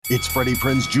It's Freddie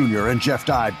Prinze Jr. and Jeff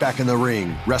Dye back in the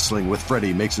ring. Wrestling with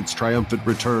Freddie makes its triumphant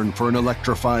return for an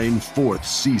electrifying 4th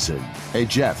season. Hey,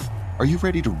 Jeff, are you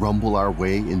ready to rumble our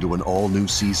way into an all-new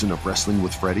season of Wrestling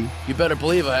with Freddie? You better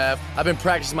believe I have. I've been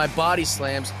practicing my body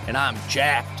slams, and I'm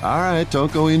jacked. All right,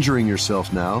 don't go injuring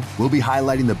yourself now. We'll be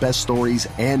highlighting the best stories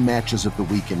and matches of the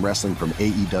week in wrestling from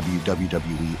AEW,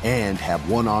 WWE, and have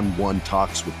one-on-one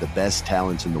talks with the best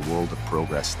talents in the world of pro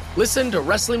wrestling. Listen to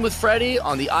Wrestling with Freddie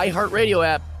on the iHeartRadio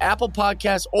app, Apple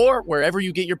Podcasts, or wherever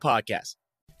you get your podcasts.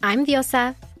 I'm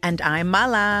Diosa. And I'm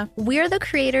Mala. We're the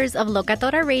creators of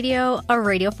Locatora Radio, a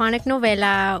radiophonic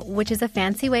novela, which is a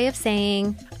fancy way of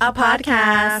saying a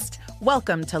podcast.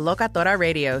 Welcome to Locatora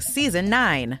Radio Season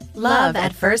 9. Love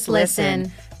at First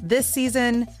Listen. This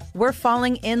season, we're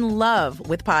falling in love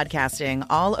with podcasting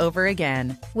all over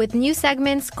again. With new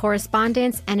segments,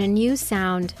 correspondence, and a new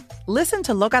sound. Listen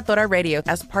to Locatora Radio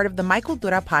as part of the My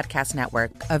Cultura Podcast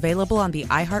Network. Available on the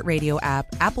iHeartRadio app,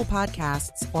 Apple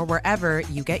Podcasts, or wherever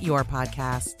you get your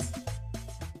podcasts.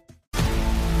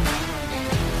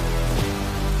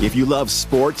 If you love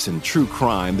sports and true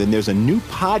crime, then there's a new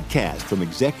podcast from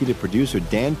executive producer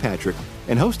Dan Patrick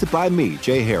and hosted by me,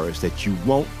 Jay Harris, that you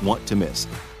won't want to miss.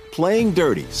 Playing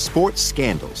Dirty: Sports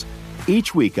Scandals.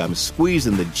 Each week, I'm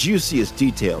squeezing the juiciest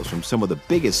details from some of the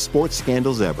biggest sports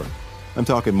scandals ever. I'm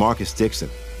talking Marcus Dixon,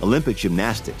 Olympic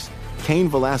gymnastics, Cain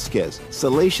Velasquez,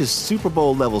 salacious Super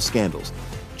Bowl-level scandals.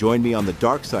 Join me on the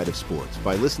dark side of sports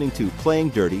by listening to Playing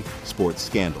Dirty: Sports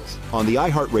Scandals on the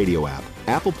iHeartRadio app,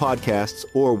 Apple Podcasts,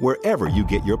 or wherever you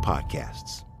get your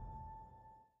podcasts.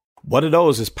 What Are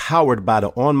Those is powered by the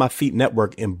On My Feet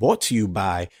Network and brought to you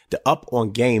by the Up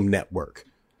On Game Network.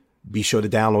 Be sure to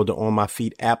download the On My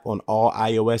Feet app on all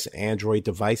iOS and Android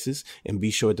devices, and be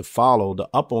sure to follow the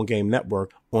Up On Game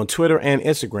Network on Twitter and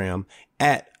Instagram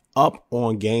at Up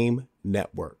On Game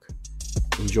Network.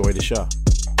 Enjoy the show.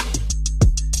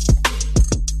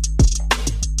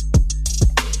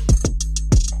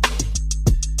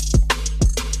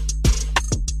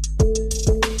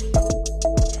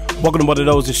 Welcome to What Are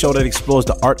Those, the show that explores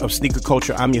the art of sneaker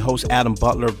culture. I'm your host, Adam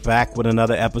Butler, back with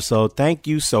another episode. Thank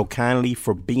you so kindly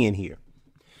for being here.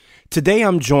 Today,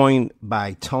 I'm joined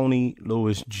by Tony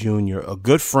Lewis Jr., a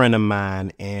good friend of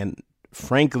mine, and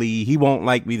frankly, he won't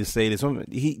like me to say this.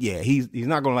 He's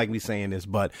not going to like me saying this,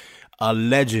 but a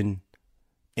legend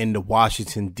in the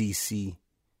Washington, D.C.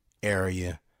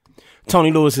 area.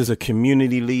 Tony Lewis is a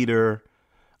community leader,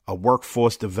 a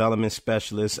workforce development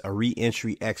specialist, a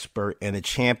reentry expert, and a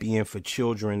champion for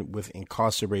children with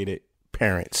incarcerated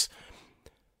parents.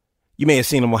 You may have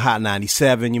seen him on Hot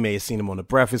 97. You may have seen him on The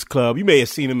Breakfast Club. You may have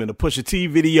seen him in a Pusha T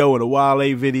video and a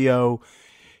Wale video.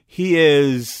 He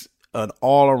is an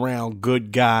all-around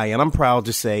good guy, and I'm proud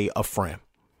to say a friend.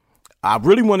 I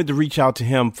really wanted to reach out to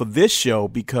him for this show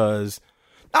because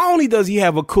not only does he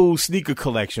have a cool sneaker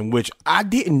collection, which I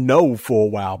didn't know for a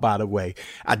while, by the way.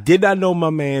 I did not know my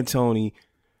man Tony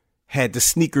had the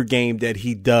sneaker game that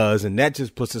he does, and that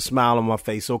just puts a smile on my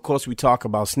face. So, of course, we talk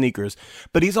about sneakers,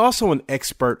 but he's also an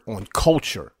expert on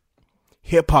culture,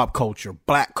 hip-hop culture,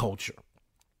 black culture,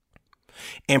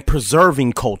 and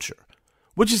preserving culture,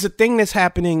 which is a thing that's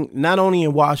happening not only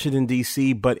in Washington,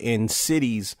 D.C., but in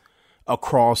cities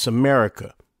across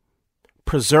America.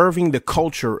 Preserving the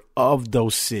culture of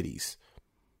those cities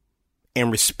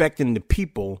and respecting the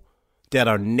people that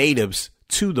are natives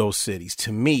to those cities.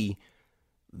 To me,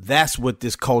 that's what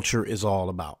this culture is all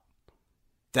about.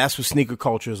 That's what sneaker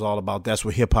culture is all about. That's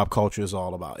what hip hop culture is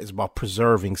all about. It's about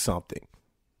preserving something.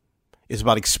 It's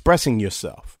about expressing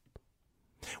yourself,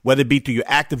 whether it be through your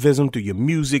activism, through your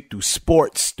music, through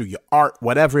sports, through your art,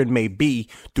 whatever it may be,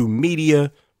 through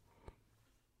media.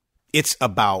 It's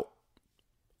about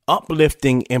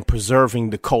uplifting and preserving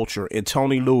the culture. And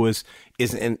Tony Lewis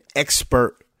is an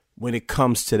expert when it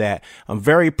comes to that. I'm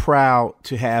very proud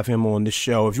to have him on the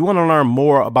show. If you want to learn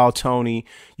more about Tony,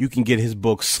 you can get his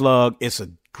book Slug. It's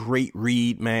a great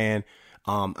read, man.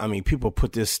 People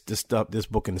put this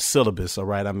book in the syllabus. All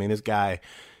right. This guy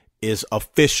is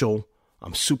official.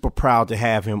 I'm super proud to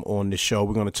have him on the show.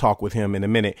 We're going to talk with him in a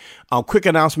minute. Quick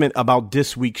announcement about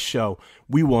this week's show.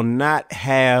 We will not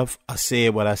have a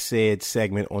Said What I Said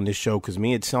segment on this show because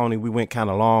me and Tony, we went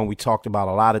kind of long. We talked about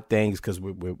a lot of things because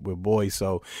we're boys.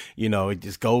 So, it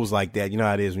just goes like that. You know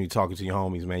how it is when you're talking to your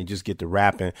homies, man. You just get to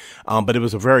rapping. But it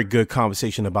was a very good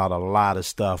conversation about a lot of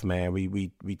stuff, man.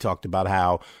 We talked about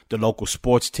how the local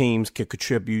sports teams can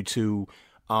contribute to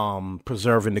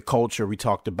preserving the culture. We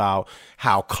talked about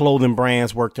how clothing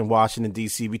brands worked in Washington,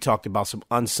 D.C. We talked about some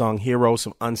unsung heroes,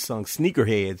 some unsung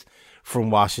sneakerheads from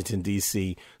Washington,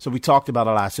 D.C. So we talked about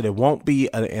a lot. So there won't be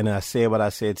an I Said What I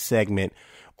Said segment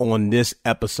on this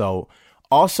episode.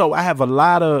 Also, I have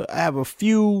a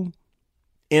few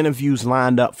interviews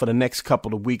lined up for the next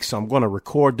couple of weeks, so I'm going to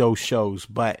record those shows.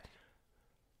 But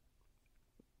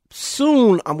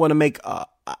soon I'm going to make a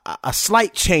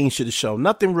slight change to the show.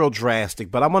 Nothing real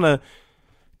drastic, but I'm going to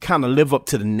kind of live up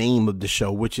to the name of the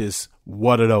show, which is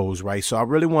What Are Those, right? So I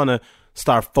really want to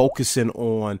start focusing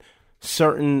on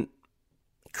certain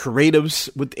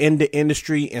creatives within the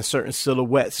industry and certain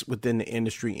silhouettes within the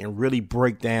industry and really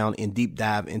break down and deep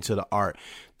dive into the art.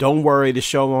 Don't worry, the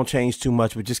show won't change too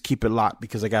much, but just keep it locked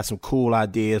because I got some cool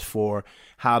ideas for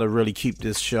how to really keep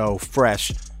this show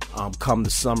fresh come the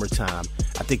summertime.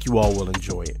 I think you all will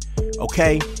enjoy it.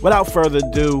 Okay, without further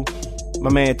ado,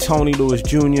 my man Tony Lewis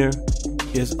Jr.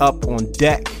 is up on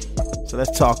deck. So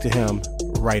let's talk to him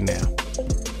right now.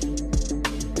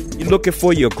 You're looking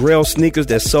for your Grail sneakers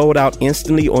that sold out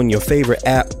instantly on your favorite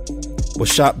app? Well,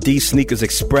 shop D Sneakers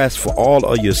Express for all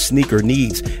of your sneaker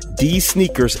needs. D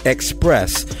Sneakers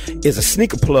Express is a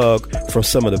sneaker plug from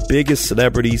some of the biggest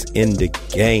celebrities in the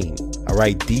game. All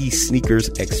right, D Sneakers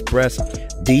Express.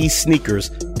 D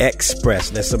Sneakers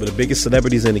Express. Let some of the biggest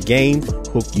celebrities in the game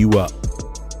hook you up.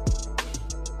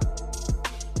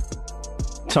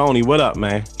 Tony, what up,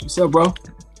 man? What's up, bro?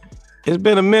 It's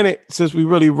been a minute since we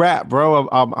really rapped, bro.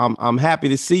 I'm happy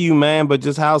to see you, man. But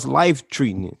just how's life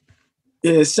treating you?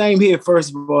 Yeah, same here.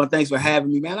 First of all, thanks for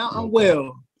having me, man. I'm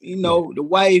well. You know, the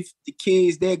wife, the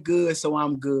kids, they're good, so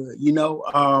I'm good.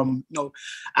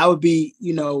 I would be,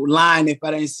 lying if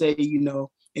I didn't say,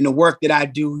 in the work that I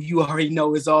do, you already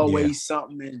know it's always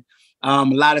something, and a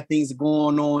lot of things are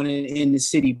going on in the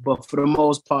city. But for the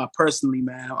most part, personally,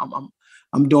 man,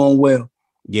 I'm doing well.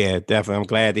 Yeah, definitely. I'm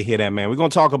glad to hear that, man. We're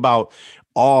going to talk about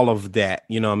all of that.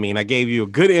 You know what I mean? I gave you a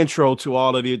good intro to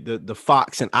all of the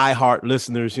Fox and iHeart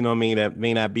listeners, you know what I mean, that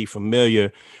may not be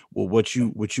familiar with what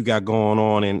you got going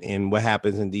on and what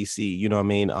happens in DC, you know what I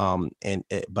mean?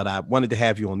 But I wanted to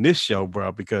have you on this show,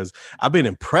 bro, because I've been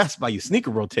impressed by your sneaker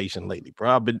rotation lately,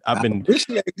 bro. I've been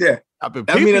appreciate that.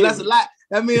 That's a lot.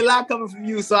 That means a lot coming from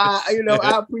you. So I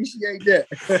appreciate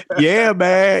that. Yeah,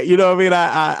 man. You know what I mean?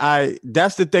 I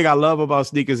that's the thing I love about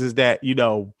sneakers is that,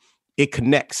 it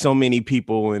connects so many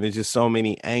people and there's just so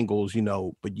many angles,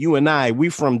 but you and we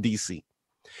from DC.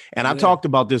 And I've talked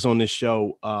about this on this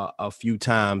show a few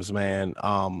times, man,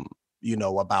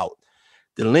 about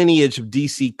the lineage of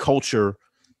DC culture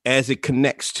as it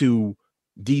connects to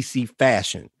DC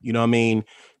fashion. You know what I mean?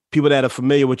 People that are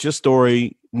familiar with your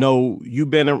story know you've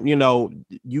been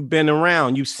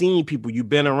around, you've seen people, you've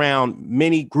been around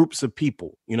many groups of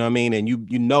people, you know what I mean? And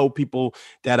you know people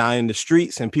that are in the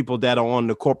streets and people that are on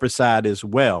the corporate side as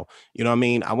well. You know what I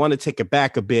mean? I want to take it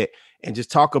back a bit and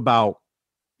just talk about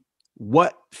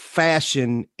what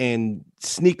fashion and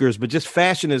sneakers, but just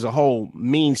fashion as a whole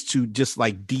means to just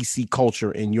like DC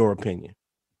culture, in your opinion.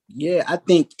 Yeah, I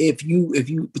think if you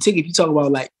particularly if you talk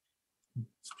about like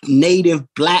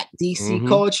native Black DC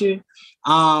culture,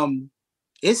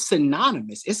 it's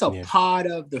synonymous. It's a part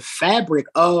of the fabric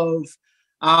of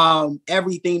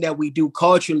everything that we do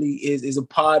culturally is a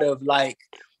part of like,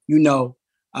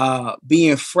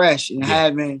 being fresh and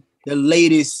having the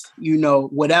latest,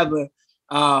 whatever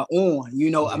on,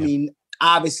 I mean,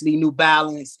 obviously New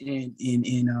Balance and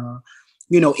any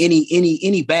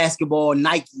basketball,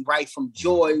 Nike, right? From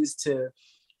Joys to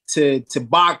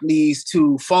Barclays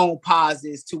to Phone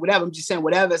Posits to whatever. I'm just saying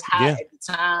whatever's hot at the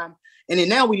time. And then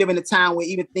now we live in a time where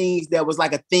even things that was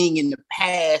like a thing in the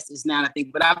past is not a thing.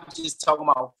 But I'm just talking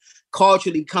about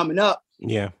culturally coming up.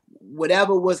 Yeah.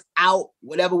 Whatever was out,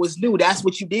 whatever was new, that's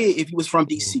what you did if you was from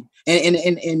DC.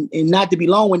 And not to be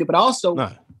long-winded, but also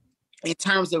in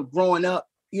terms of growing up,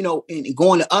 and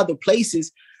going to other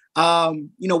places,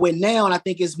 where now, and I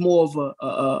think it's more of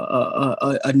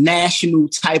a national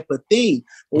type of thing.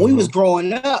 When we was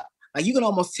growing up, like you can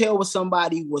almost tell where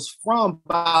somebody was from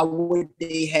by what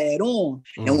they had on.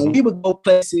 And when we would go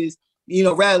places,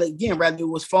 rather it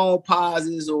was Phone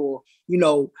Posits or,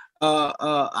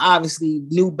 obviously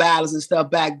New Balance and stuff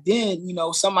back then,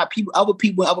 some of my other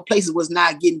people in other places was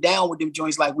not getting down with them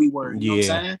joints like we were. You know what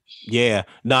I'm saying? Yeah.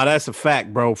 No, that's a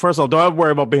fact, bro. First of all, don't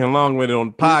worry about being long with it on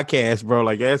the podcast, bro.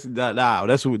 Like that's what we.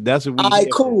 All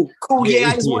right, cool. Yeah,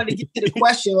 I just wanted to get to the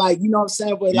question, like, you know what I'm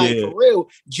saying? But like for real,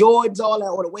 Jordans, all that,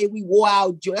 or the way we wore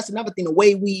out, that's another thing, the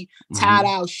way we tied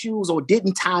our shoes or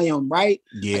didn't tie them, right?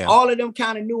 Yeah. Like, all of them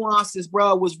kind of nuances,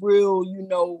 bro, was real,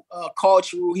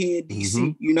 cultural here in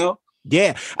DC,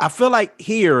 Yeah, I feel like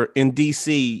here in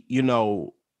DC,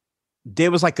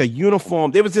 there was like a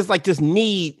uniform. There was just like this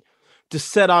need to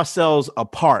set ourselves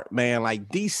apart, man. Like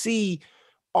DC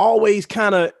always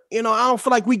kind of, I don't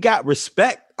feel like we got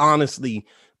respect, honestly,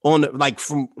 on like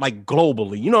from like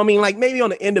globally, you know what I mean? Like maybe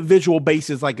on an individual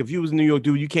basis, like if you was a New York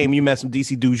dude, you came, you met some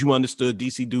DC dudes, you understood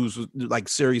DC dudes was like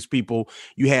serious people,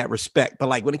 you had respect. But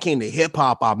like when it came to hip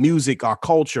hop, our music, our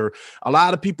culture, a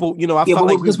lot of people, you know, I felt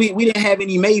like because we didn't have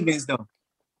any mavens though.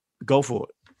 Go for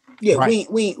it. Yeah,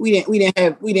 right. we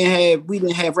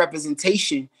didn't have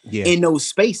representation in those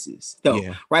spaces though.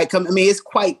 Yeah. Right. I mean, it's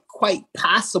quite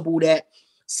possible that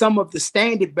some of the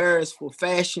standard bearers for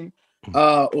fashion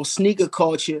or sneaker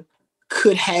culture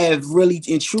could have really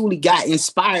and truly got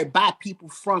inspired by people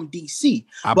from DC.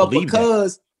 But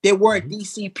because there weren't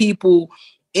DC people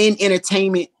in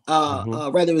entertainment,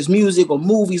 whether it was music or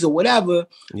movies or whatever,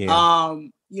 you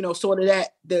know, sort of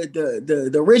that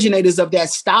the originators of that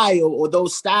style or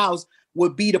those styles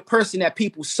would be the person that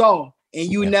people saw.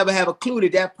 And you never have a clue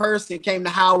that person came to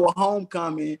Howard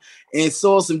Homecoming and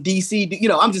saw some DC. You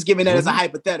know, I'm just giving that as a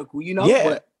hypothetical, you know?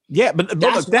 But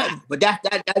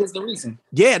that is the reason.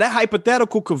 Yeah, that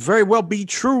hypothetical could very well be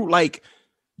true. Like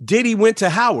Diddy went to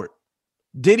Howard.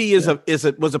 Diddy was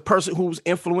a person who was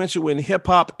influential in hip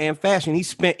hop and fashion. He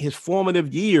spent his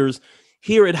formative years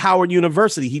here at Howard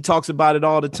University. He talks about it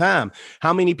all the time.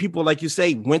 How many people, like you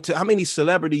say, how many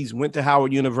celebrities went to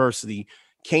Howard University,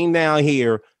 came down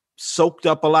here, soaked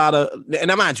up a lot of,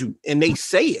 and mind you, and they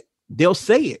say it. They'll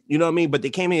say it, you know what I mean? But they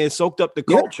came here and soaked up the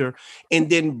culture and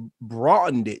then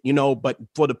broadened it, you know. But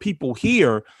for the people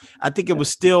here, I think it was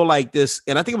still like this.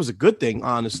 And I think it was a good thing,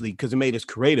 honestly, because it made us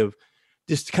creative.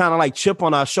 Just kind of like chip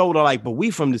on our shoulder, like, but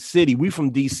we from the city, we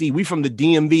from DC, we from the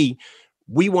DMV.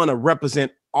 We want to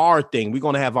represent our thing. We're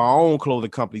going to have our own clothing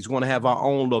companies. We're going to have our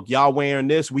own look. Y'all wearing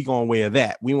this, we going to wear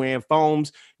that. We wearing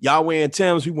foams. Y'all wearing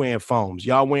Timbs, we wearing foams.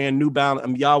 Y'all wearing New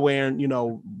Balance. Y'all wearing, you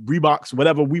know, Reeboks,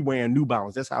 whatever. We wearing New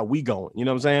Balance. That's how we going. You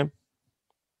know what I'm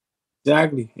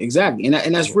saying? Exactly.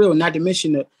 And that's real. Not to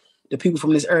mention the people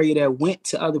from this area that went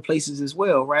to other places as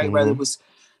well, right? Whether it was,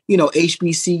 you know,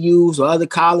 HBCUs or other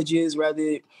colleges,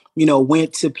 whether you know,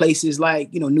 went to places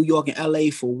like, you know, New York and LA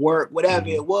for work, whatever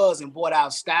it was, and brought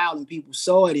out style and people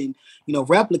saw it and, you know,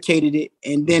 replicated it.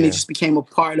 And then it just became a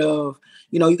part of,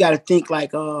 you know, you got to think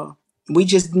like, we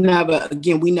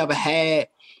never had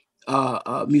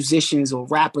musicians or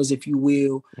rappers, if you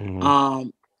will,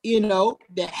 you know,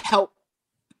 that help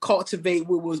cultivate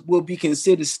what will be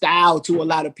considered style to a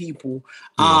lot of people.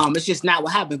 It's just not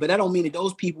what happened. But that don't mean that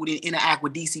those people didn't interact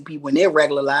with DC people in their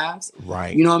regular lives.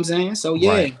 Right. You know what I'm saying? So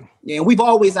yeah. And we've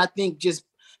always, I think, just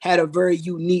had a very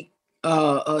unique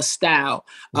style.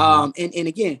 And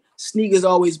again, sneakers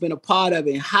always been a part of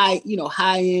it. And high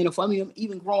end. I mean,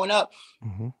 even growing up,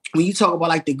 when you talk about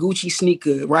like the Gucci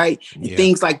sneaker, right? And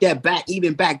things like that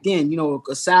even back then, you know,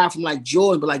 aside from like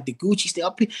Jordan, but like the Gucci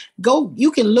stuff,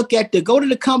 you can go to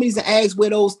the companies and ask where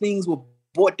those things were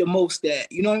bought the most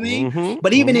at, you know what I mean?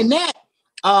 But even in that,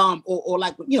 or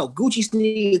like, you know, Gucci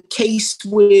sneaker,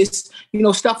 K-Swiss, you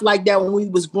know, stuff like that when we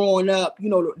was growing up, you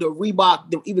know, the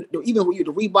Reebok, the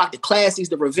Reebok, the Classics,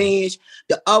 the Revenge,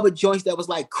 the other joints that was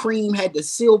like cream, had the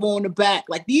silver on the back.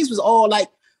 Like these was all like,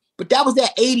 but that was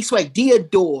that 80s swag,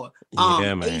 Diodore,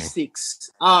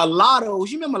 Asics, Lottos.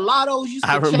 You remember Lottos?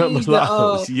 I remember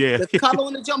Lottos, the color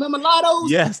on the jump. Remember Lottos?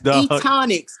 Yes, dog.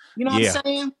 E-Tonics. You know what I'm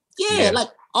saying? Yeah, like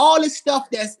all this stuff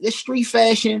that's street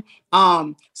fashion,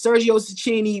 Sergio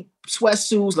Tacchini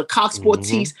sweatsuits, Lecoq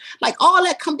Sportifs, like all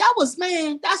that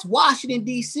that's Washington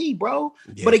DC, bro.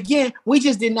 But again, we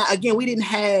didn't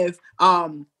have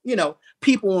you know,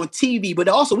 people on TV, but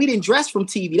also we didn't dress from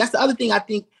TV. That's the other thing I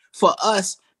think for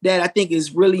us that I think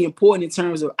is really important in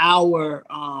terms of our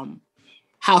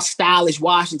how stylish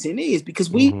Washington is, because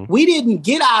we didn't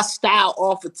get our style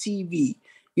off of TV.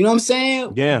 You know what I'm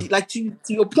saying? Yeah. Like to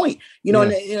your point, you know, in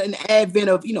the advent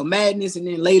of, you know, Madness, and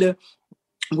then later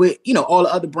with, you know, all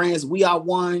the other brands, We Are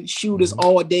One, Shooters,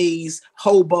 All Days,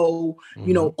 Hobo,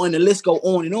 you know, on the list go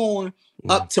on and on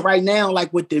up to right now,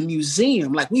 like with the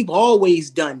museum, like we've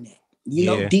always done that. You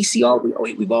know,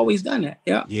 DC, we've always done that.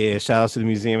 Yeah. Yeah. Shout out to the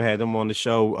museum. Had them on the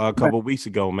show a couple of weeks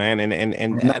ago, man.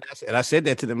 And I said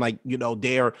that to them, like, you know,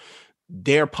 they're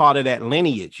part of that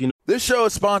lineage. You know, this show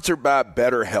is sponsored by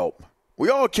BetterHelp. We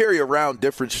all carry around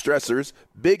different stressors,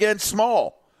 big and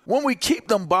small. When we keep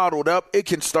them bottled up, it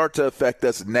can start to affect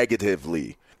us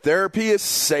negatively. Therapy is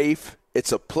safe.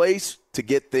 It's a place to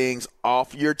get things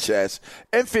off your chest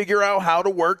and figure out how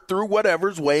to work through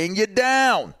whatever's weighing you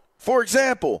down. For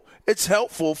example, it's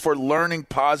helpful for learning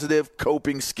positive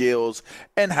coping skills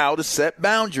and how to set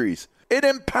boundaries. It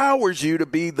empowers you to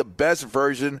be the best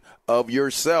version of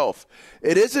yourself.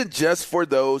 It isn't just for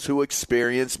those who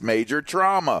experience major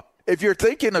trauma. If you're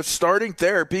thinking of starting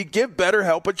therapy, give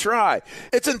BetterHelp a try.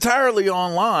 It's entirely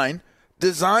online.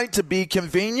 designed to be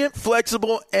convenient,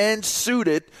 flexible, and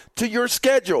suited to your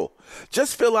schedule.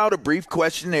 Just fill out a brief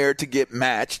questionnaire to get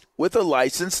matched with a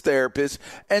licensed therapist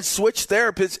and switch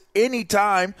therapists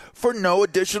anytime for no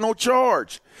additional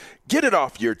charge. Get it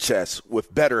off your chest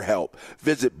with BetterHelp.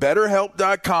 Visit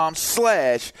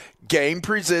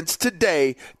BetterHelp.com/GamePresents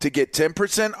today to get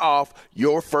 10% off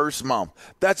your first month.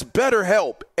 That's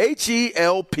BetterHelp,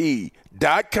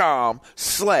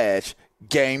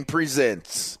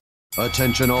 HELP.com/GamePresents.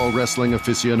 Attention all wrestling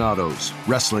aficionados.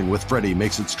 Wrestling with Freddie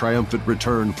makes its triumphant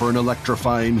return for an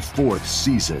electrifying 4th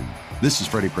season. This is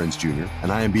Freddie Prinze Jr.,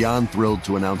 and I am beyond thrilled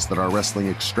to announce that our wrestling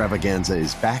extravaganza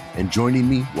is back, and joining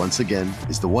me once again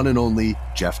is the one and only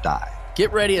Jeff Dye.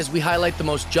 Get ready as we highlight the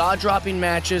most jaw-dropping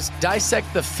matches,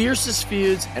 dissect the fiercest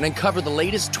feuds, and uncover the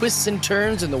latest twists and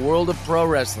turns in the world of pro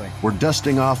wrestling. We're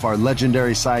dusting off our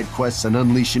legendary side quests and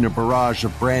unleashing a barrage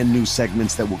of brand new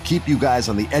segments that will keep you guys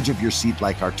on the edge of your seat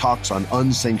like our talks on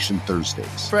Unsanctioned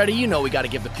Thursdays. Freddie, you know we got to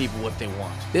give the people what they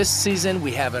want. This season,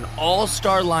 we have an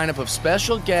all-star lineup of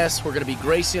special guests who are going to be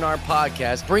gracing our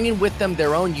podcast, bringing with them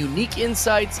their own unique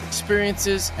insights,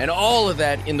 experiences, and all of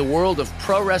that in the world of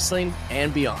pro wrestling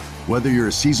and beyond. Whether you're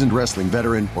a seasoned wrestling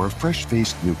veteran or a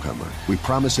fresh-faced newcomer, we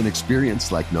promise an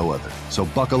experience like no other. So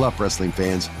buckle up, wrestling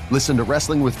fans. Listen to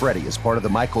Wrestling with Freddie as part of the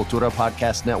My Cultura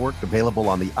Podcast Network, available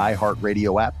on the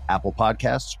iHeartRadio app, Apple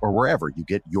Podcasts, or wherever you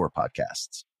get your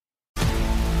podcasts.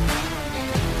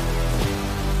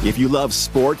 If you love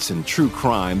sports and true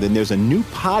crime, then there's a new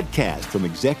podcast from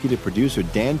executive producer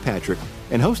Dan Patrick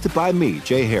and hosted by me,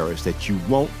 Jay Harris, that you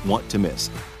won't want to miss.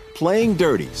 Playing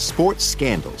Dirty: Sports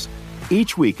Scandals.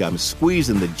 Each week, I'm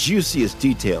squeezing the juiciest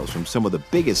details from some of the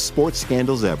biggest sports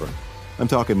scandals ever. I'm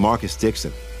talking Marcus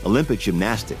Dixon, Olympic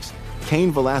gymnastics, Cain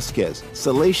Velasquez,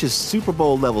 salacious Super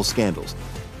Bowl-level scandals.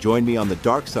 Join me on the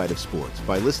dark side of sports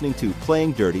by listening to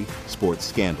Playing Dirty: Sports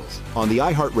Scandals on the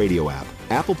iHeartRadio app,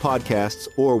 Apple Podcasts,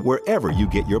 or wherever you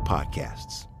get your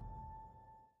podcasts.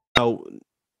 So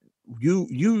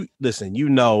you listen, you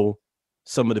know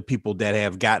some of the people that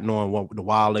have gotten on the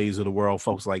Wale's of the world,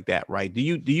 folks like that, right? Do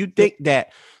you think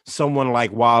that someone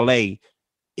like Wale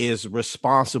is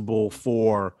responsible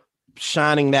for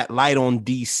shining that light on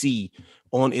DC,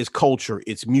 on its culture,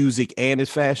 its music, and its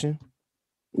fashion?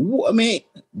 I mean,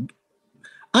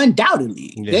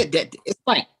 undoubtedly, that it's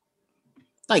like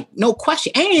no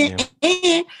question. And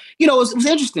you know, it was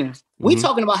interesting. We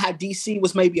talking about how DC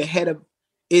was maybe ahead of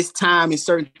its time in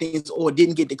certain things or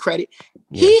didn't get the credit.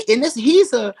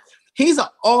 He's an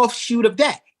offshoot of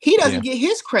that. He doesn't get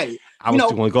his credit. I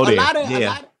was going to go there.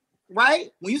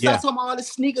 Right? When you start talking about all the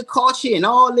sneaker culture and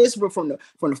all this, from the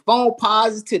phone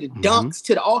pauses to the dunks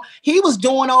to the all, he was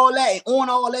doing all that and on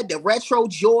all that, the retro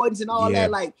Jordans and all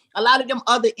that. Like a lot of them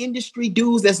other industry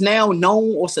dudes that's now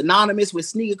known or synonymous with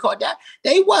sneaker culture,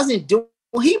 they wasn't doing.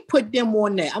 He put them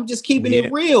on that. I'm just keeping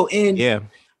it real. And you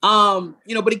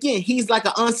know, but again, he's like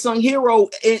an unsung hero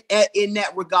in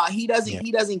that regard. He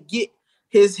doesn't get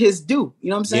his due. You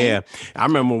know what I'm saying? Yeah. I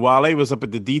remember Wale was up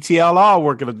at the DTLR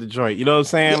working at the joint. You know what I'm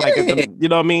saying? Like, you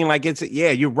know what I mean? Like,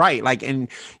 you're right. Like, and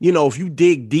you know, if you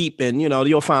dig deep and, you know,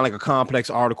 you'll find like a complex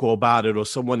article about it or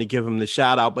someone to give him the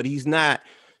shout out, but he's not,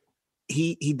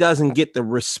 he doesn't get the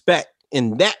respect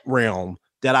in that realm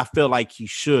that I feel like he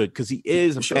should, because he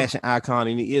is a fashion icon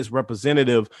and he is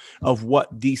representative of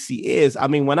what DC is. I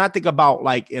mean, when I think about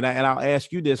like, and I'll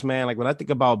ask you this, man, like when I think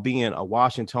about being a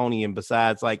Washingtonian,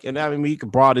 besides like, and I mean, you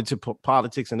could broaden it to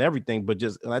politics and everything, but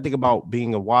just when I think about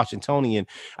being a Washingtonian,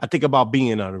 I think about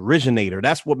being an originator.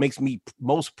 That's what makes me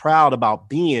most proud about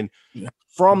being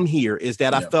from here, is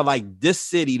that I felt like this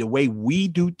city, the way we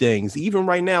do things, even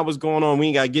right now, what's going on, we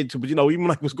ain't got to get to, but you know, even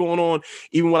like what's going on,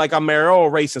 even when like our mayoral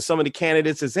race and some of the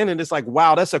candidates is in it, it's like,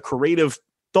 wow, that's a creative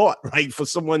thought, right? For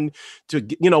someone to,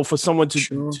 you know,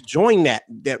 to join that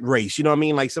race, you know what I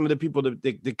mean? Like some of the people,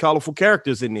 the colorful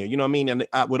characters in there, you know what I mean? And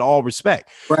with all respect,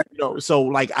 right? You know, so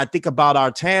like I think about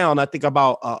our town, I think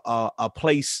about a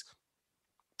place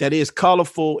that is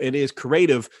colorful, it is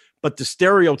creative, but the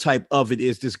stereotype of it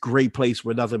is this great place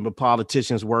where nothing but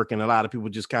politicians work, and a lot of people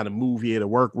just kind of move here to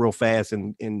work real fast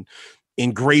and in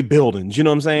gray buildings. You know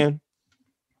what I'm saying?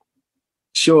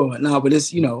 Sure. No, but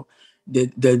it's, you know,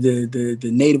 the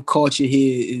native culture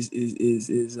here is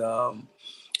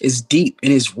deep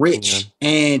and it's rich,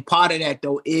 and part of that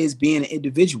though is being an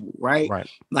individual, right? Right.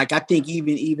 Like I think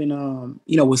even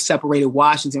you know, what separated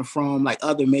Washington from like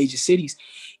other major cities,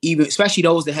 even especially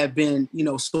those that have been, you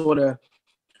know, sort of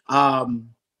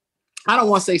I don't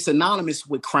want to say synonymous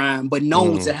with crime, but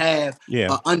known to have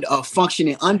a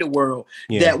functioning underworld.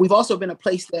 That we've also been a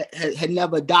place that had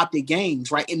never adopted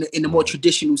gangs, right, in the more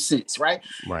traditional sense, right.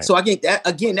 So I think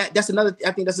that's another.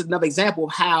 I think that's another example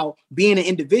of how being an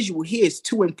individual here is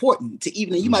too important to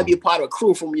even. You might be a part of a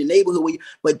crew from your neighborhood,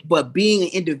 but being an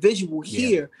individual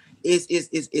here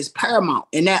is paramount,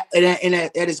 and that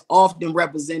is often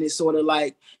represented sort of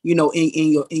like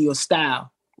in your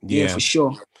style. Yeah, for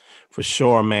sure. For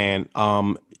sure, man.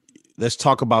 Let's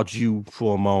talk about you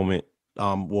for a moment.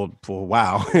 Well, for a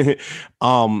while.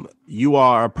 You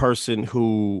are a person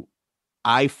who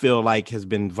I feel like has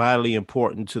been vitally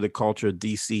important to the culture of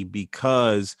DC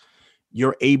because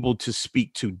you're able to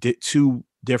speak to two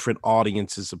different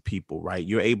audiences of people, right?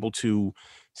 You're able to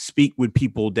speak with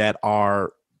people that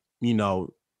are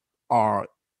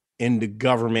in the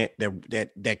government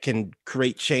that can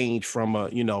create change from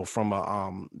a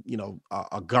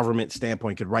government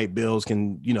standpoint, could write bills,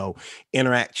 can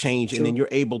interact change. Sure. And then you're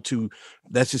able to,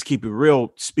 let's just keep it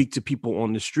real, speak to people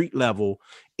on the street level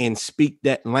and speak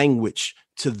that language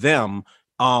to them.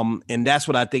 And that's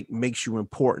what I think makes you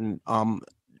important.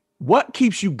 What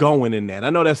keeps you going in that?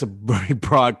 I know that's a very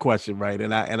broad question, right?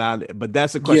 But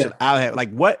that's a question I have.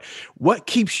 Like, what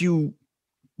keeps you?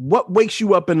 What wakes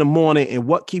you up in the morning, and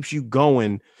what keeps you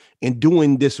going and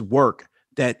doing this work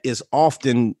that is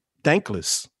often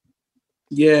thankless?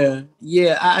 Yeah.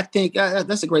 I think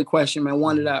that's a great question, man.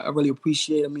 One that I really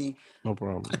appreciate. I mean, no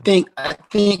problem. I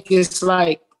think it's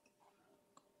like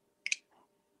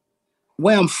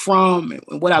where I'm from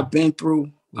and what I've been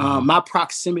through, my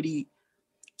proximity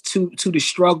to the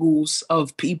struggles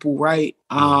of people, right?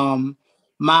 My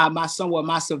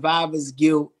survivor's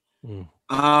guilt.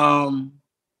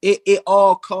 It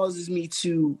all causes me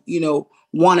to,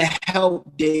 want to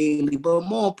help daily, but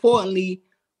more importantly,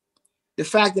 the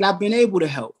fact that I've been able to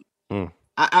help.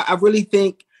 I really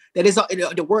think that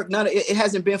the work. It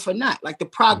hasn't been for naught. Like the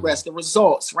progress, the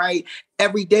results, right?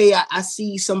 Every day I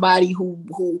see somebody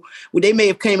who they may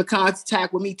have came in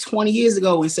contact with me 20 years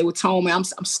ago and say, "Well, Tone, man,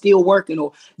 I'm still working,"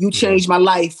 or "You changed my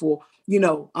life," or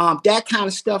that kind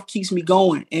of stuff keeps me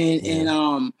going,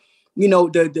 and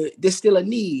there's still a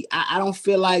need. I don't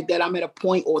feel like that I'm at a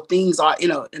point or things are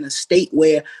in a state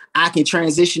where I can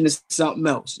transition to something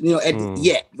else,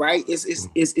 yet, right?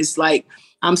 It's like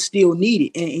I'm still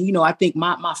needed. And I think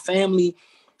my family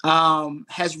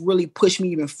has really pushed me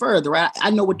even further.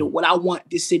 I know what I want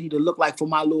this city to look like for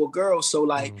my little girl. So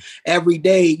like every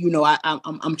day,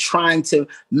 I'm trying to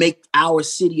make our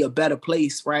city a better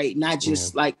place, right? Not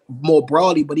just like more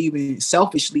broadly, but even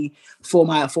selfishly for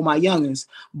my youngins.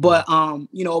 But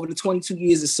over the 22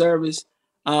 years of service,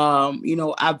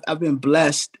 I've been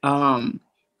blessed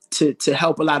to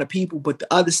help a lot of people. But the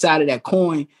other side of that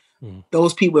coin,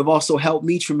 those people have also helped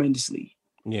me tremendously.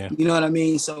 Yeah. You know what I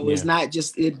mean? So it's not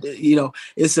just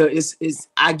it's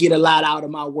I get a lot out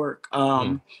of my work.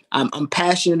 I'm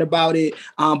passionate about it.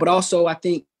 But also I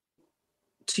think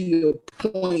to your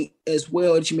point as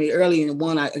well that you made earlier, and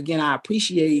one I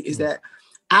appreciate is that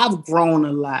I've grown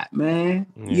a lot, man.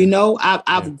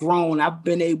 I've grown. I've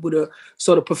been able to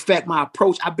sort of perfect my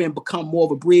approach. I've become more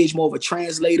of a bridge, more of a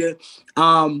translator.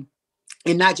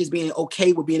 And not just being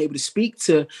okay with being able to speak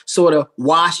to sort of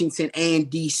Washington and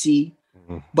DC,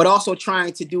 but also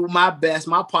trying to do my best,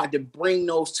 my part to bring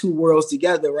those two worlds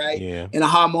together, right? In a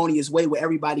harmonious way where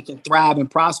everybody can thrive and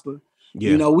prosper.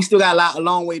 We still got a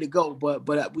long way to go,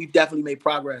 but we've definitely made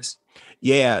progress.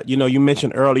 Yeah, you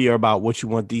mentioned earlier about what you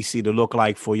want DC to look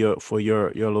like for your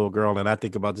little girl, and I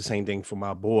think about the same thing for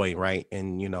my boy, right?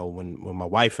 And when my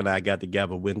wife and I got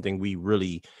together, one thing we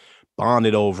really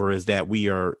bonded over is that we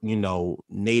are,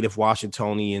 native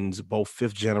Washingtonians, both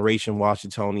fifth generation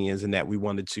Washingtonians, and that we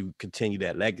wanted to continue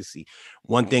that legacy.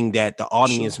 One thing that the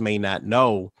audience may not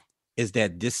know is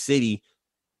that this city,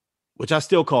 which I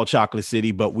still call Chocolate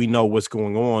City, but we know what's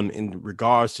going on in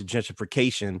regards to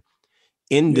gentrification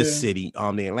in this city.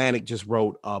 The Atlantic just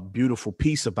wrote a beautiful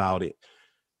piece about it.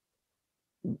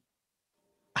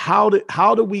 How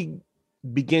do we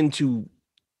begin to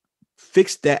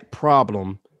fix that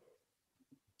problem?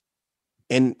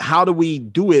 And how do we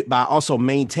do it by also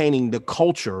maintaining the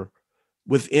culture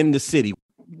within the city?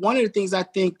 One of the things I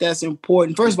think that's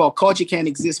important, first of all, culture can't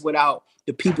exist without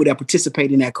the people that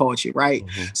participate in that culture, right?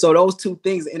 So those two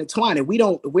things are intertwined. If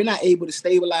we're not able to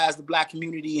stabilize the Black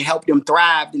community and help them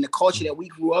thrive in the culture that we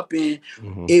grew up in,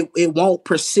 it won't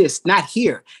persist. Not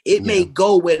here. It may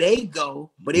go where they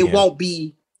go, but it won't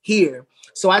be here.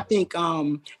 So I think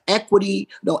equity,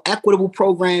 equitable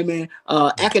programming,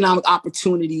 economic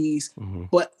opportunities,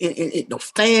 but in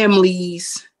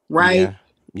families, right?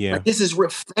 Yeah. Like, this is real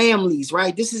families,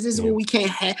 right? This is what we can't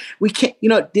have. We can't,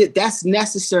 that's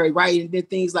necessary, right? And then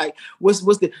things like what's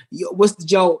the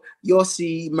Joe, your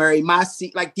seed, Murray, my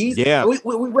seed, like these. Yeah. We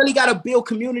really got to build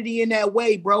community in that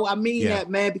way, bro. I mean that,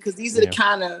 man, because these are the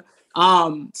kind of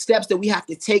steps that we have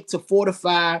to take to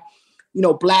fortify,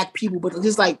 Black people. But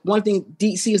just like one thing,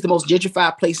 DC is the most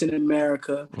gentrified place in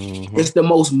America. Mm-hmm. It's the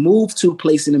most moved to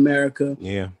place in America.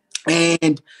 Yeah.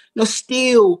 And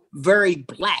still very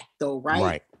Black though, right?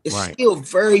 Right. It's still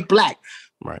very Black.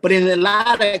 Right. But in a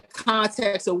lot of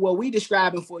context of what we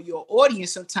describing for your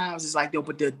audience, sometimes it's like,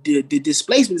 but the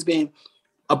displacement has been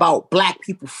about Black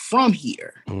people from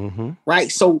here. Mm-hmm.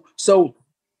 Right. So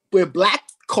where Black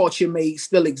culture may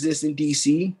still exist in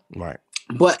DC, right?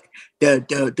 But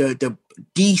the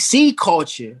DC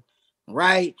culture,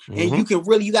 right? Mm-hmm.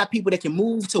 And you got people that can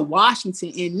move to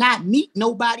Washington and not meet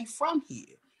nobody from here.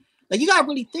 Like, you gotta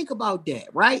really think about that,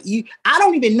 right? I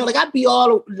don't even know. Like, I'd be a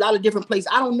lot of different places.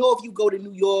 I don't know if you go to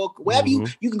New York, wherever you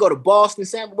can go to Boston,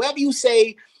 wherever you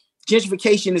say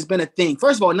gentrification has been a thing.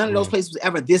 First of all, none of those places was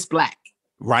ever this Black.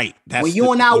 Right. When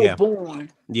you and I were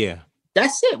born. Yeah.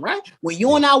 That's it, right? When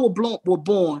you and I were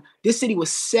born, this city was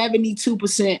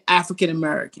 72% African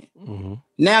American. Mm-hmm.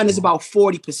 Now it's about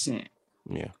 40%.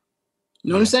 Yeah. You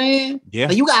know what I'm saying? Yeah.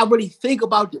 Like, you gotta really think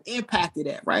about the impact of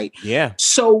that, right? Yeah.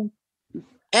 So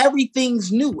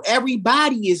everything's new.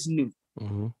 Everybody is new.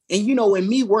 Mm-hmm. And, and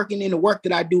me working in the work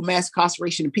that I do, mass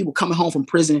incarceration and people coming home from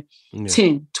prison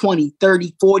 10, 20,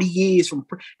 30, 40 years from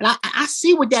and I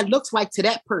see what that looks like to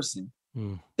that person.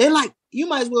 Mm. They're like, you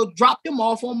might as well drop them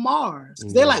off on Mars.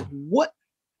 They're like, what?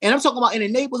 And I'm talking about in the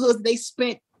neighborhoods they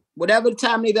spent whatever the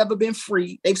time they've ever been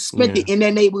free. They've spent it in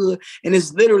their neighborhood and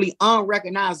it's literally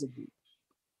unrecognizable.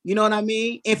 You know what I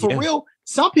mean? And for real,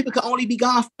 some people can only be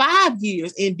gone 5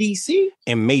 years in DC.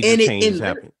 And major changes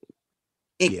happen.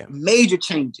 Major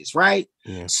changes, right?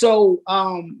 Yeah. So,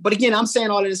 but again, I'm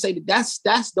saying all that to say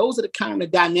that those are the kind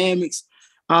of dynamics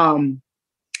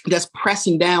that's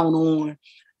pressing down on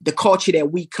the culture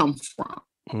that we come from.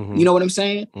 Mm-hmm. You know what I'm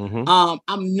saying? Mm-hmm.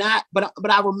 I'm not, but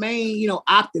I remain,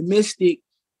 optimistic.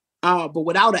 But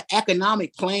without an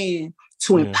economic plan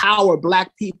to empower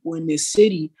Black people in this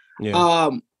city,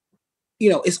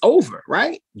 it's over,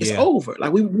 right? It's over.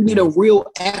 Like, we need a real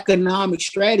economic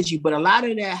strategy, but a lot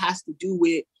of that has to do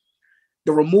with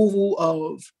the removal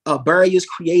of barriers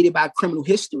created by criminal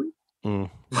history,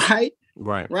 right?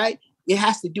 Right. It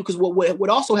has to do, because what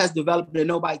also has developed that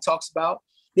nobody talks about,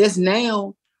 there's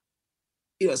now,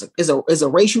 is a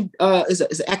racial, is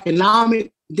an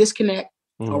economic disconnect,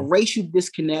 a racial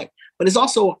disconnect, but it's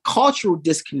also a cultural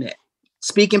disconnect.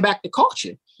 Speaking back to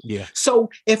culture. Yeah. So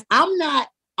if I'm not,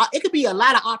 it could be a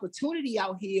lot of opportunity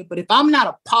out here, but if I'm not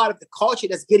a part of the culture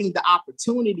that's getting the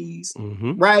opportunities,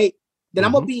 right, then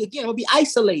I'm gonna be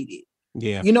isolated.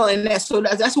 Yeah. And that's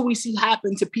what we see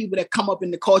happen to people that come up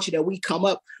in the culture that we come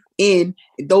up in.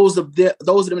 Those of them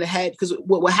that had, because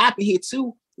what happened here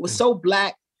too was so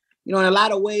Black, in a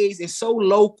lot of ways, and so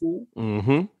local,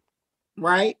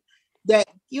 right, that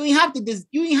you ain't have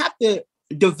to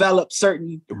develop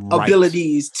certain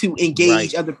abilities to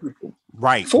engage other people.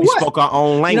 Right. For we what? Spoke our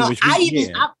own language.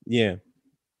 Yeah.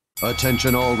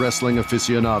 Attention all wrestling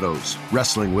aficionados.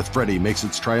 Wrestling with Freddie makes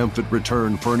its triumphant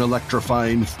return for an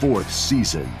electrifying 4th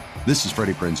season. This is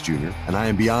Freddie Prinze Jr., and I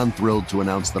am beyond thrilled to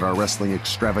announce that our wrestling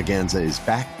extravaganza is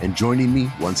back, and joining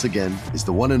me once again is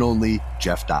the one and only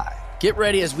Jeff Dye. Get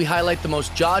ready as we highlight the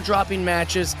most jaw-dropping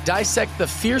matches, dissect the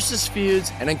fiercest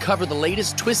feuds, and uncover the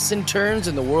latest twists and turns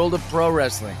in the world of pro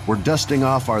wrestling. We're dusting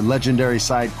off our legendary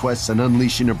side quests and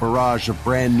unleashing a barrage of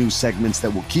brand new segments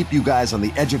that will keep you guys on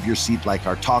the edge of your seat, like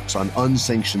our talks on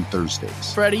Unsanctioned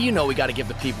Thursdays. Freddie, we got to give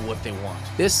the people what they want.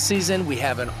 This season, we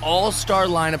have an all-star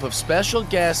lineup of special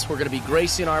guests who are going to be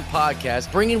gracing our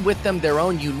podcast, bringing with them their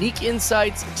own unique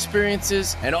insights,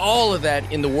 experiences, and all of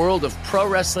that in the world of pro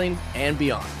wrestling and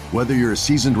beyond. Whether you're a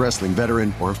seasoned wrestling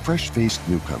veteran or a fresh-faced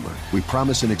newcomer, we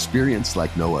promise an experience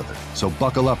like no other. So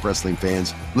buckle up, wrestling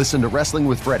fans. Listen to Wrestling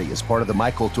with Freddie as part of the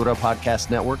My Cultura Podcast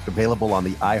Network, available on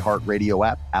the iHeartRadio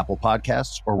app, Apple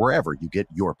Podcasts, or wherever you get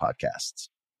your podcasts.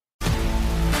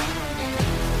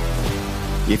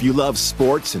 If you love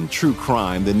sports and true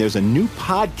crime, then there's a new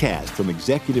podcast from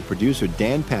executive producer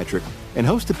Dan Patrick and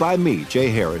hosted by me, Jay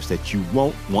Harris, that you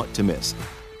won't want to miss.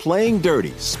 Playing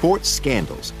Dirty: Sports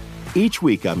Scandals. Each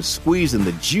week, I'm squeezing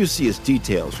the juiciest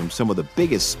details from some of the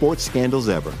biggest sports scandals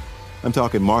ever. I'm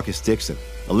talking Marcus Dixon,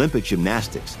 Olympic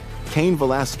gymnastics, Cain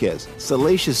Velasquez,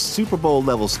 salacious Super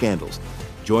Bowl-level scandals.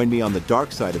 Join me on the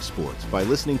dark side of sports by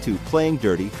listening to Playing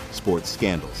Dirty: Sports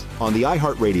Scandals on the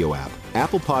iHeartRadio app,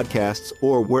 Apple Podcasts,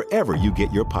 or wherever you get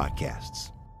your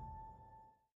podcasts.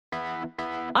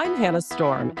 I'm Hannah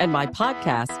Storm, and my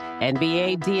podcast,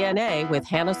 NBA DNA with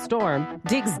Hannah Storm,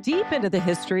 digs deep into the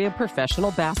history of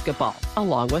professional basketball,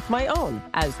 along with my own,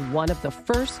 as one of the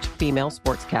first female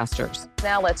sportscasters.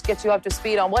 Now let's get you up to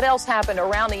speed on what else happened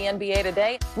around the NBA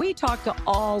today. We talk to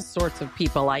all sorts of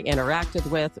people I interacted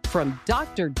with, from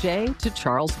Dr. J to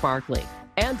Charles Barkley,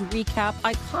 and recap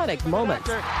iconic moments.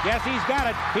 Yes, he's got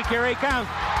it. Here he comes.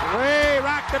 Way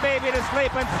rock the baby to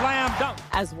sleep and slam dunk.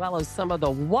 As well as some of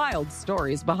the wild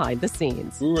stories behind the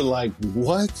scenes. We were like,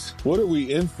 what? What are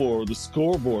we in for? The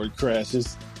scoreboard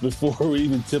crashes before we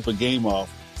even tip a game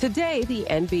off. Today, the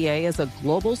NBA is a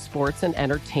global sports and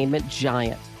entertainment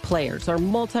giant. Players are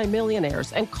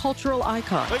multimillionaires and cultural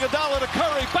icons. Iguodala to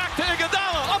Curry, back to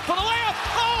Iguodala, up for the layup.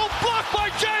 Oh, blocked by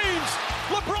James.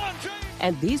 LeBron James.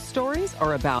 And these stories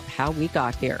are about how we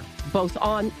got here, both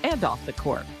on and off the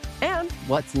court. And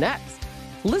what's next?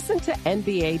 Listen to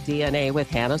NBA DNA with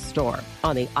Hannah Storm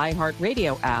on the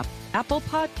iHeartRadio app, Apple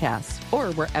Podcasts,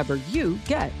 or wherever you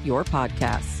get your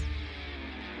podcasts.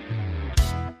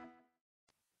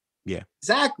 Yeah.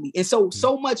 Exactly. And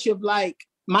so much of like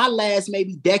my last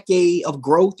maybe decade of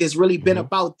growth has really been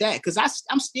about that, because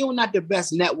I'm still not the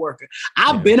best networker.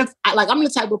 I'm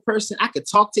the type of person I could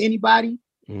talk to anybody,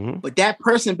 but that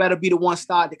person better be the one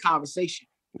start the conversation.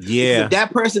 Yeah. If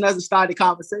that person doesn't start the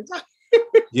conversation.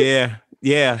 Yeah.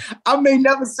 I may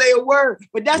never say a word,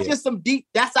 but that's just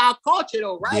that's our culture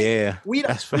though, right? Yeah. We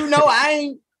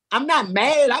don't, I'm not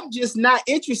mad. I'm just not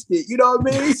interested. You know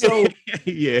what I mean? So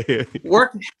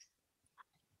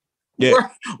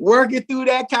working through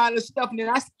that kind of stuff. And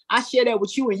then I share that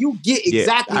with you and you get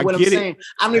exactly what I'm saying.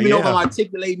 I don't even know if I'm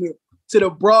articulating it to the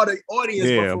broader audience,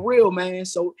 but for real, man.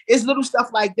 So it's little stuff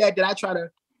like that I try to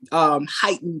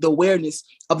heighten the awareness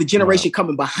of the generation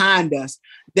coming behind us,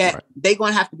 that they're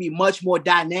going to have to be much more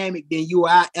dynamic than you or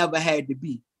I ever had to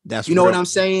be. That's you know what I'm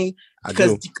saying?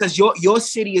 Because your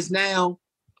city is now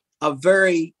a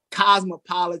very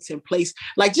cosmopolitan place.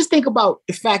 Like, just think about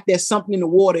the fact that something in the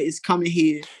water is coming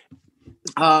here.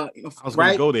 I was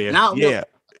going to go there.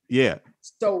 Yeah.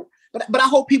 So, but I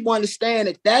hope people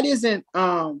understand that isn't.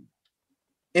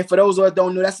 And for those who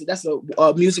don't know, that's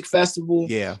a music festival.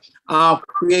 Yeah.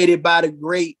 Created by the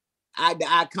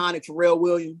iconic Pharrell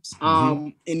Williams.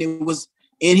 And it was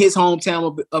in his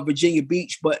hometown of Virginia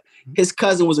Beach, but his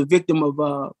cousin was a victim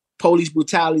of police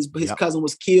brutalities, but his cousin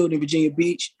was killed in Virginia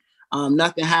Beach.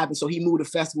 Nothing happened, so he moved the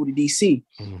festival to DC.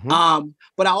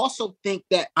 But I also think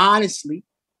that, honestly,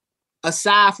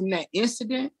 aside from that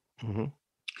incident,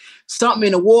 something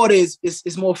in the water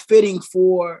is more fitting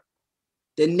for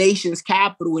the nation's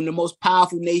capital and the most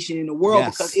powerful nation in the world,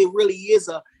 because it really is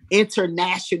a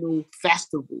international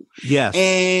festival. Yes.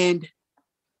 And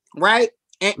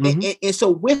and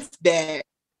so with that,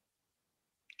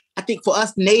 I think for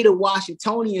us native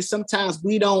Washingtonians, sometimes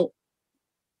we don't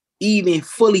even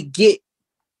fully get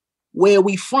where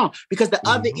we from, because the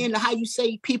other end of how you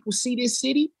say people see this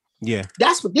city,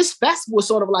 that's what this festival is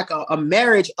sort of like a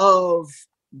marriage of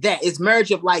that. It's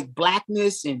marriage of like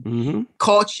blackness and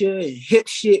culture and hip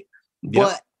shit,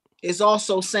 but it's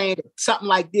also saying that something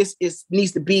like this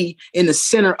needs to be in the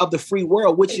center of the free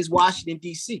world, which is Washington,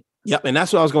 D.C. Yep, and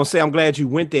that's what I was going to say. I'm glad you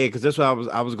went there, because that's what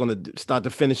I was going to start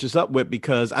to finish this up with,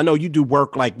 because I know you do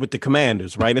work like with the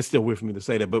Commanders, right? It's still weird for me to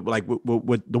say that, but like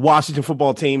with the Washington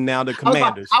football team now, the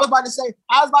Commanders. I was about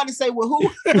to say, well, who?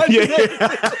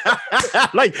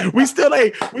 Like we still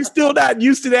not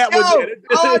used to that.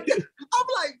 I'm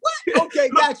like, what? Okay,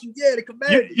 got you. Yeah, the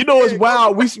Commanders. You know, it's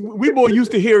wild. We more used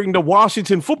to hearing the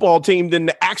Washington football team than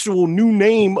the actual new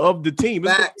name of the team.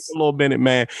 It's a little minute,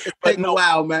 man. But no,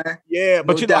 wow, man. Yeah,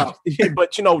 but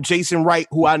Jason Wright,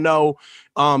 who I know,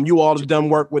 you all have done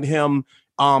work with him.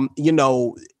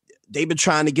 They've been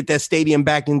trying to get that stadium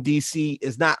back in DC.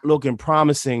 It's not looking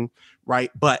promising, right?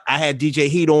 But I had DJ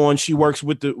Heat on. She works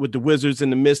with the Wizards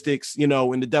and the Mystics, in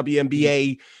the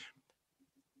WNBA.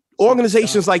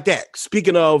 Organizations like that.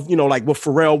 Speaking of, like with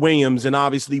Pharrell Williams, and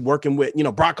obviously working with,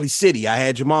 Broccoli City. I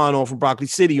had Jamon on from Broccoli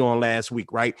City on last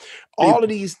week, right? All of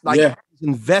these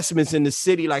investments in the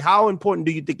city. Like, how important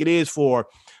do you think it is for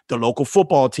the local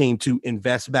football team to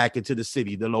invest back into the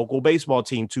city, the local baseball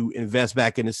team to invest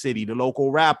back in the city, the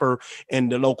local rapper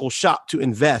and the local shop to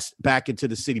invest back into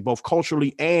the city, both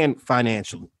culturally and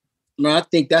financially? No, I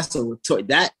think I think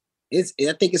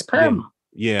it's paramount.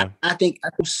 Yeah. I think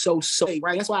so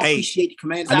right. That's why I appreciate the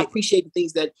Commanders. I appreciate the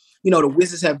things that, the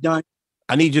Wizards have done.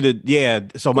 I need you to,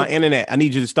 so my internet, I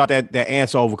need you to start that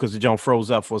answer over, because the jump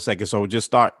froze up for a second. So just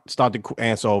start the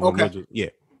answer over. Okay.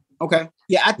 Okay.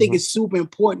 Yeah, I think it's super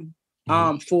important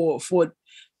for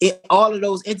all of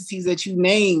those entities that you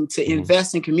named to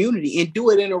invest in community and do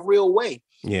it in a real way.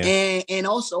 And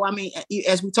also, I mean,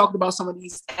 as we talked about some of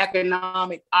these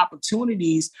economic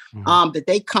opportunities that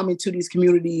they come into these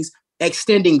communities,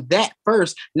 extending that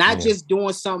first, not just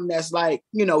doing something that's like,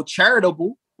 you know,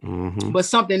 charitable, but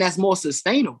something that's more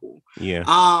sustainable.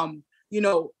 You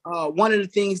know, one of the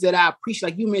things that I appreciate,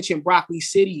 like you mentioned Broccoli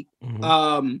City,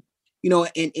 you know,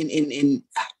 and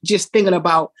just thinking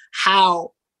about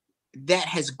how that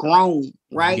has grown,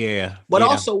 right? But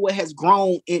also what has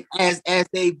grown as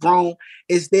they've grown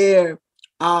is their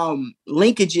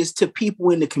linkages to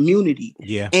people in the community.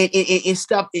 And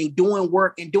stuff, and doing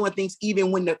work and doing things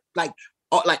even when the like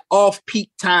off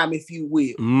peak time, if you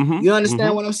will. You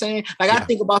understand what I'm saying? Like I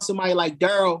think about somebody like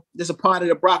Daryl that's a part of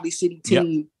the Broccoli City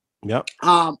team.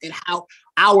 And how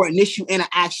our initial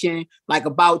interaction, like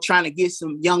about trying to get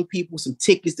some young people some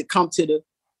tickets to come to the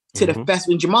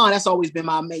festival. And Jamon, that's always been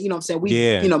my man. You know what I'm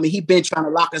saying? You know, I mean, he been trying to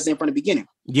lock us in from the beginning.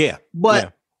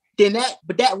 But then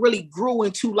that really grew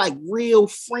into like real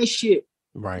friendship,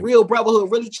 real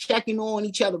brotherhood, really checking on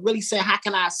each other, really saying, how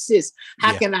can I assist?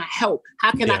 How can I help?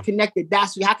 How can I connect the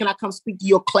dots? How can I come speak to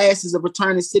your classes of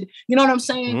returning city? You know what I'm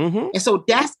saying? And so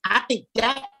I think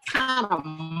that kind of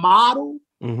model,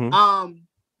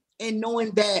 and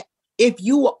knowing that if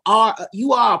you are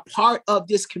a part of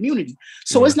this community,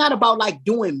 so it's not about like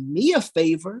doing me a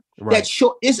favor. That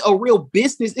it's a real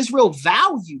business. It's real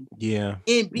value.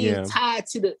 In being tied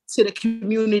to the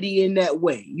community in that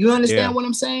way. You understand what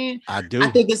I'm saying? I do. I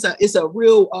think it's a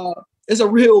real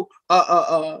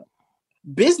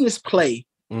business play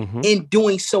in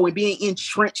doing so and being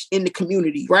entrenched in the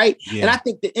community, right? And I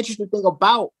think the interesting thing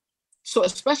about, so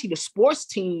especially the sports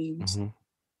teams.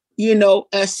 You know,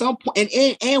 at some point,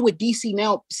 and with DC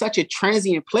now such a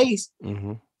transient place,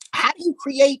 how do you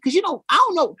create? Because you know, I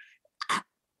don't know.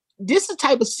 This is the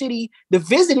type of city the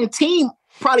visiting team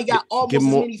probably got almost as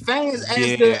many fans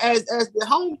as the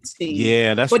home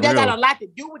team. But that got a lot to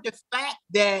do with the fact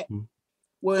that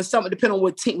well, something depending on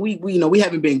what team we you know we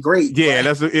haven't been great.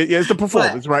 It's the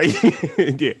performance, right?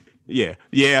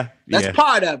 That's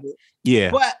part of it.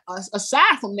 But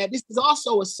aside from that, this is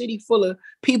also a city full of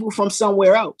people from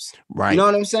somewhere else. You know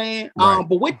what I'm saying?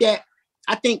 But with that,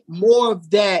 I think more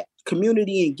of that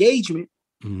community engagement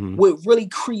would really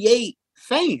create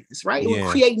fans, right? It would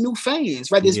create new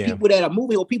fans, right? There's people that are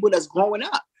moving or people that's growing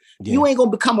up. You ain't gonna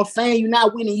become a fan. You're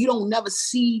not winning. You don't never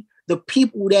see the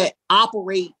people that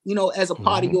operate, you know, as a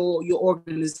part of your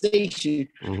organization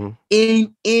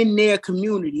in their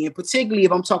community, and particularly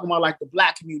if I'm talking about like the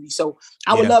Black community. So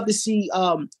I would love to see,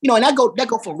 you know, and that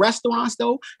go for restaurants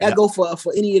though. That go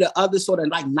for any of the other sort of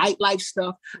like nightlife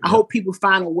stuff. I hope people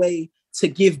find a way to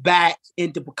give back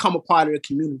and to become a part of the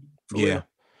community. Real.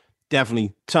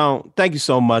 Definitely. Tone, thank you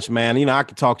so much, man. You know, I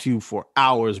could talk to you for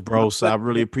hours, bro. So I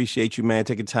really appreciate you, man,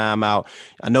 taking time out.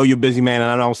 I know you're busy, man, and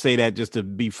I don't say that just to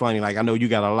be funny. Like, I know you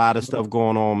got a lot of stuff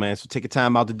going on, man. So taking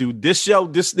time out to do this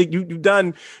show, you've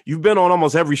been on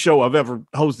almost every show I've ever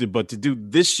hosted, but to do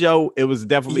this show, it was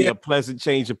definitely a pleasant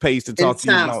change of pace to talk to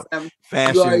you about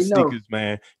fashion and sneakers,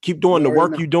 man. Keep doing the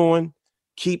work you're doing.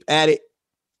 Keep at it.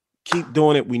 Keep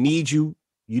doing it. We need you.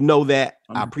 You know that.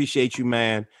 I appreciate you,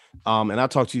 man. And I'll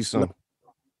talk to you soon.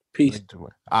 Peace. All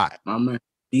right. My man.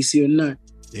 DC or none.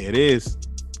 There it is.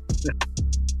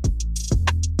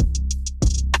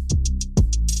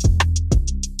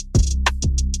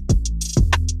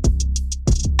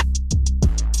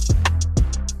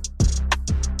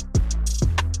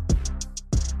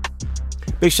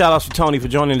 Big shout outs for Tony for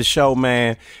joining the show,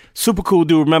 man. Super cool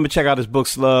dude. Remember, check out his book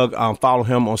Slug. Follow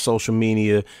him on social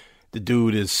media. The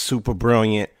dude is super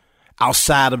brilliant.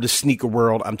 Outside of the sneaker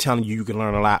world, I'm telling you, you can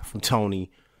learn a lot from Tony.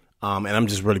 And I'm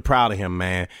just really proud of him,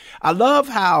 man. I love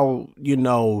how, you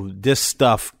know, this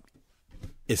stuff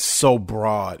is so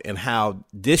broad and how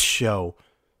this show,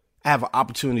 I have an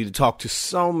opportunity to talk to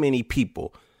so many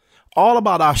people all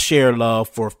about our shared love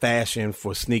for fashion,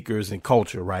 for sneakers and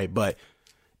culture, right? But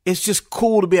it's just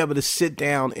cool to be able to sit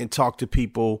down and talk to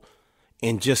people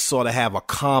and just sort of have a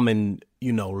common,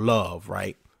 you know, love,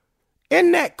 right?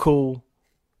 Isn't that cool?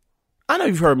 I know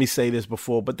you've heard me say this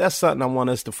before, but that's something I want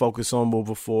us to focus on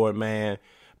moving forward, man.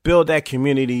 Build that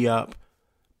community up.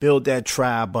 Build that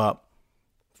tribe up.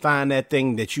 Find that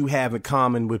thing that you have in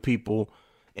common with people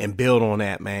and build on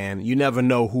that, man. You never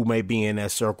know who may be in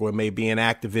that circle. It may be an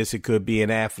activist. It could be an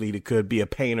athlete. It could be a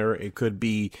painter. It could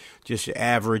be just your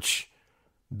average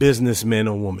businessman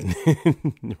or woman,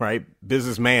 right?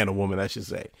 Businessman or woman, I should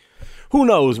say. Who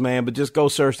knows, man? But just go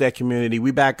search that community.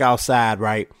 We back outside,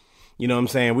 right? You know what I'm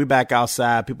saying? We back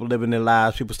outside, people living their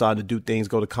lives, people starting to do things,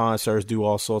 go to concerts, do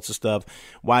all sorts of stuff.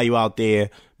 While you out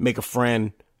there, make a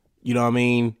friend, you know what I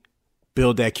mean?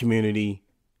 Build that community.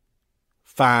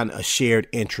 find a shared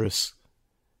interest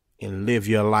and live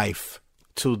your life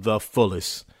to the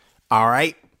fullest. All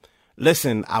right.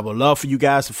 Listen, I would love for you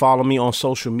guys to follow me on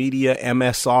social media,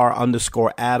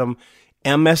 MSR_Adam,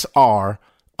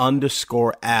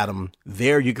 MSR_Adam.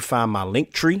 There you can find my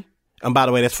link tree. And by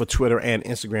the way, that's for Twitter and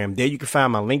Instagram. There you can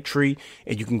find my link tree,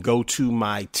 and you can go to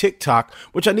my TikTok,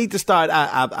 which I need to start.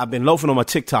 I've been loafing on my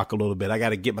TikTok a little bit. I got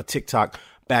to get my TikTok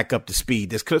back up to speed.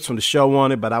 There's clips from the show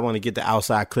on it, but I want to get the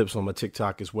outside clips on my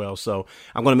TikTok as well. So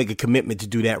I'm going to make a commitment to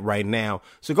do that right now.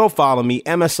 So go follow me,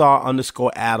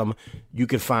 MSR_Adam. You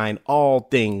can find all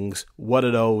things What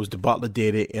Are Those, The Butler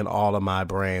Did It, and all of my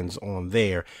brands on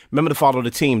there. Remember to follow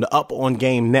the team, the Up On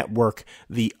Game Network,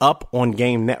 the Up On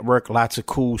Game Network. Lots of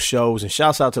cool shows. And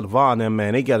shouts out to LeVar and them,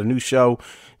 man. They got a new show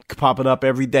popping up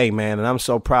every day, man, and I'm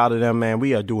so proud of them, man.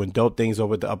 We are doing dope things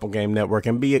over at the Up On Game Network,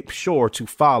 and be sure to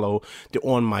follow the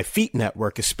On My Feet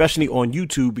Network, especially on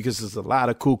YouTube, because there's a lot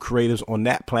of cool creators on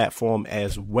that platform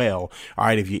as well. All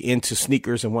right, if you're into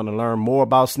sneakers and want to learn more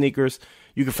about sneakers,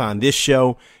 you can find this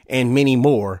show and many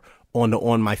more on the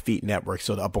On My Feet Network.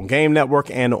 So the Up On Game Network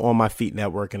and the On My Feet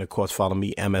Network, and of course follow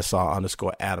me,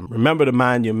 MSR_Adam. Remember to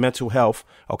mind your mental health.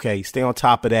 Okay, stay on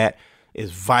top of that. Is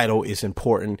vital, it's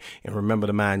important, and remember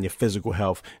to mind your physical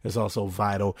health is also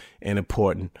vital and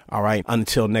important. All right,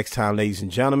 until next time, ladies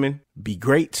and gentlemen, be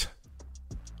great.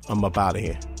 I'm up out of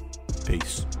here.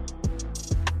 Peace.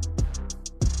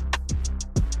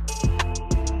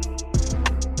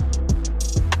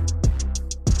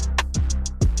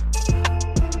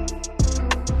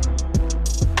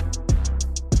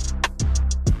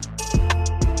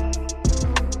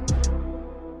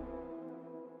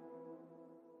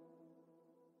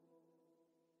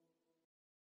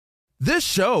 This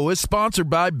show is sponsored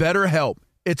by BetterHelp.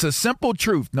 It's a simple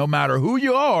truth. No matter who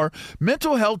you are,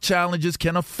 mental health challenges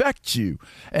can affect you,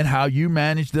 and how you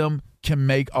manage them can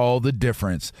make all the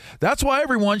difference. That's why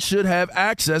everyone should have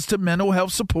access to mental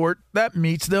health support that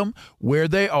meets them where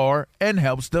they are and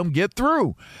helps them get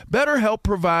through. BetterHelp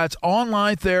provides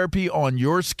online therapy on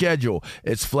your schedule.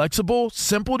 It's flexible,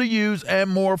 simple to use,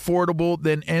 and more affordable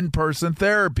than in-person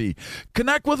therapy.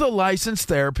 Connect with a licensed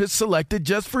therapist selected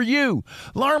just for you.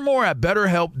 Learn more at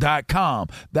BetterHelp.com.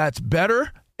 That's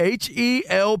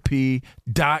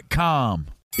BetterHelp.com.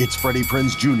 It's Freddie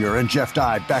Prinze Jr. and Jeff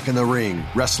Dye back in the ring.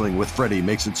 Wrestling with Freddie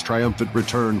makes its triumphant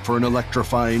return for an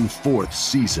electrifying 4th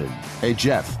season. Hey,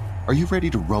 Jeff, are you ready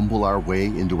to rumble our way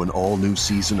into an all-new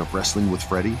season of Wrestling with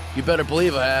Freddie? You better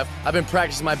believe I have. I've been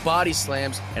practicing my body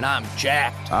slams, and I'm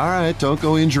jacked. All right, don't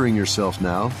go injuring yourself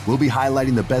now. We'll be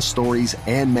highlighting the best stories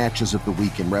and matches of the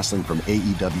week in wrestling from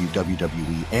AEW,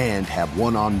 WWE, and have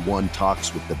one-on-one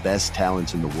talks with the best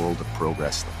talents in the world of pro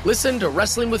wrestling. Listen to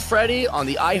Wrestling with Freddie on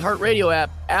the iHeartRadio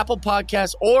app, Apple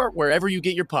Podcasts, or wherever you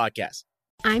get your podcasts.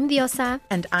 I'm Diosa.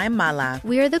 And I'm Mala.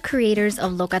 We are the creators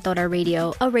of Locatora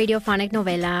Radio, a radiophonic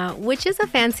novela, which is a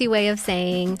fancy way of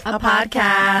saying a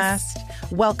podcast.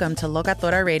 Welcome to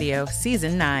Locatora Radio,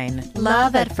 Season 9.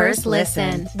 Love at first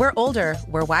listen. We're older,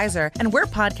 we're wiser, and we're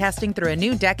podcasting through a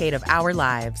new decade of our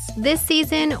lives. This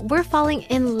season, we're falling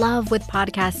in love with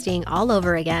podcasting all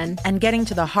over again. And getting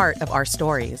to the heart of our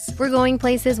stories. We're going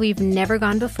places we've never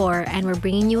gone before, and we're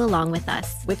bringing you along with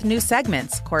us. With new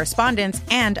segments, correspondence,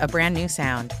 and a brand new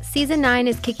sound. Season 9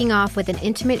 is kicking off with an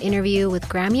intimate interview with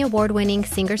Grammy Award-winning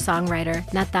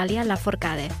singer-songwriter Natalia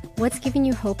Lafourcade. What's giving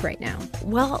you hope right now?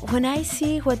 Well, when I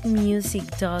see what music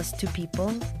does to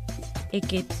people, it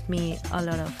gives me a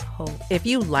lot of hope. If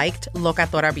you liked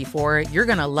Locatora before, you're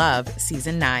going to love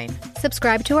Season 9.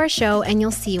 Subscribe to our show and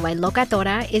you'll see why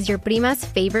Locatora is your prima's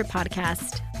favorite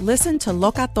podcast. Listen to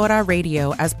Locatora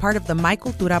Radio as part of the My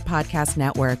Cultura Podcast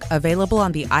Network, available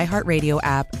on the iHeartRadio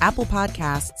app, Apple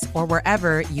Podcasts, or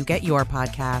wherever you get your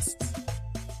podcasts.